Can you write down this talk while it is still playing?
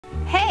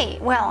Hey,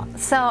 well,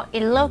 so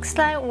it looks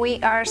like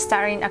we are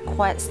starting a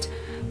quest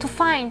to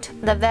find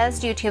the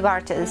best YouTube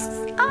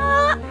artists.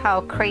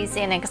 How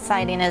crazy and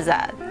exciting is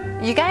that?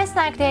 You guys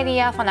like the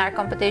idea of an art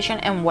competition,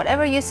 and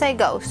whatever you say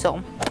goes,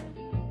 so...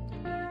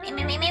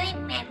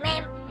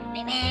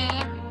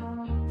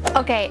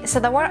 Okay,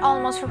 so there were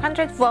almost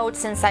 400 votes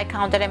since I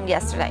counted them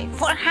yesterday.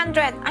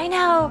 400! I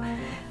know!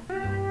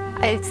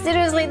 I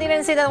seriously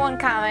didn't see that one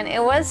coming.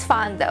 It was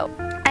fun though.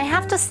 I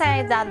have to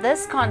say that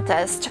this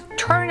contest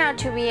turned out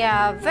to be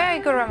a very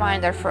good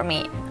reminder for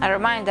me. A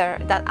reminder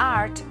that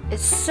art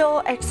is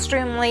so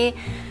extremely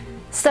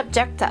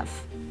subjective.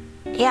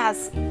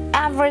 Yes,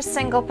 every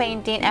single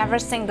painting, every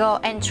single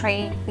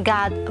entry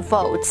got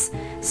votes.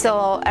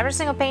 So every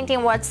single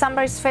painting was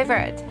somebody's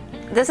favorite.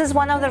 This is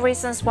one of the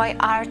reasons why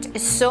art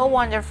is so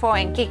wonderful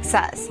and kicks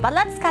ass. But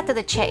let's cut to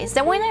the chase.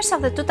 The winners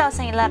of the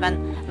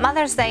 2011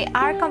 Mother's Day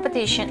art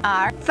competition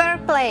are: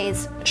 third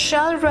place,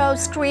 Shell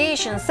Rose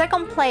Creation;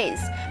 second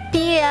place,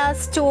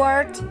 P.S.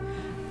 Stewart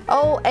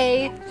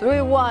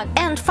OA31;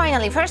 and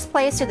finally, first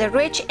place to the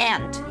Rich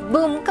Ant.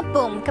 Boom,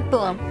 kaboom,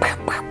 kaboom.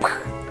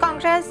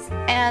 Congrats,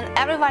 and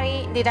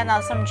everybody did an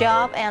awesome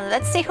job, and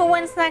let's see who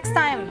wins next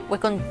time. We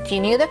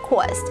continue the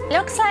quest.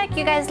 Looks like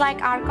you guys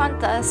like art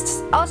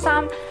contests.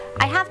 Awesome.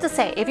 I have to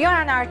say, if you're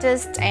an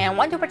artist and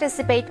want to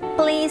participate,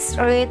 please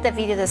read the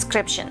video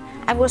description.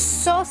 I was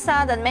so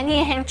sad that many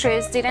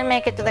entries didn't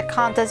make it to the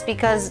contest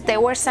because they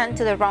were sent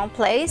to the wrong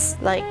place,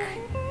 like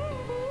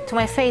to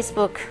my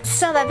Facebook.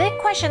 So the big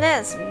question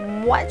is,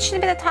 what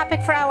should be the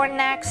topic for our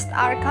next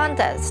art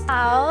contest?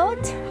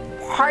 Pirates.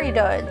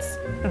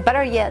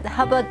 Better yet,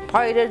 how about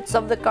Pirates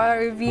of the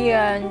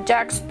Caribbean,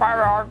 Jack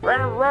Sparrow?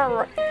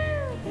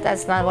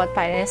 That's not what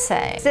pirates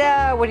say.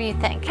 So what do you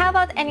think? How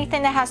about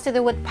anything that has to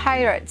do with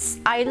pirates?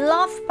 I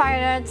love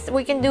pirates.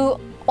 We can do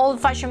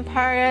old-fashioned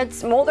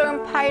pirates,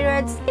 modern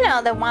pirates, you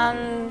know, the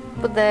one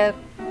with the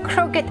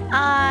crooked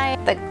eye,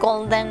 the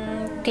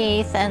golden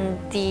teeth, and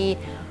the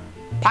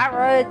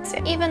pirate,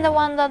 even the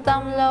one that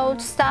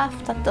downloads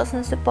stuff that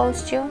doesn't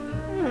supposed to.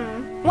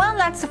 Well,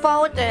 let's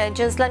vote.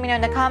 Just let me know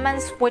in the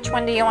comments which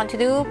one do you want to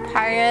do,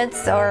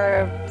 pirates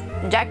or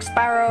Jack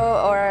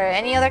Sparrow or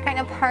any other kind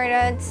of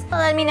pirates.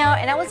 Let me know,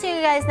 and I will see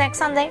you guys next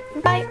Sunday.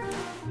 Bye!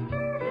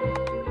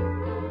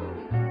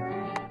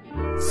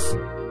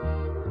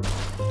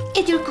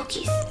 Eat your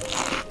cookies.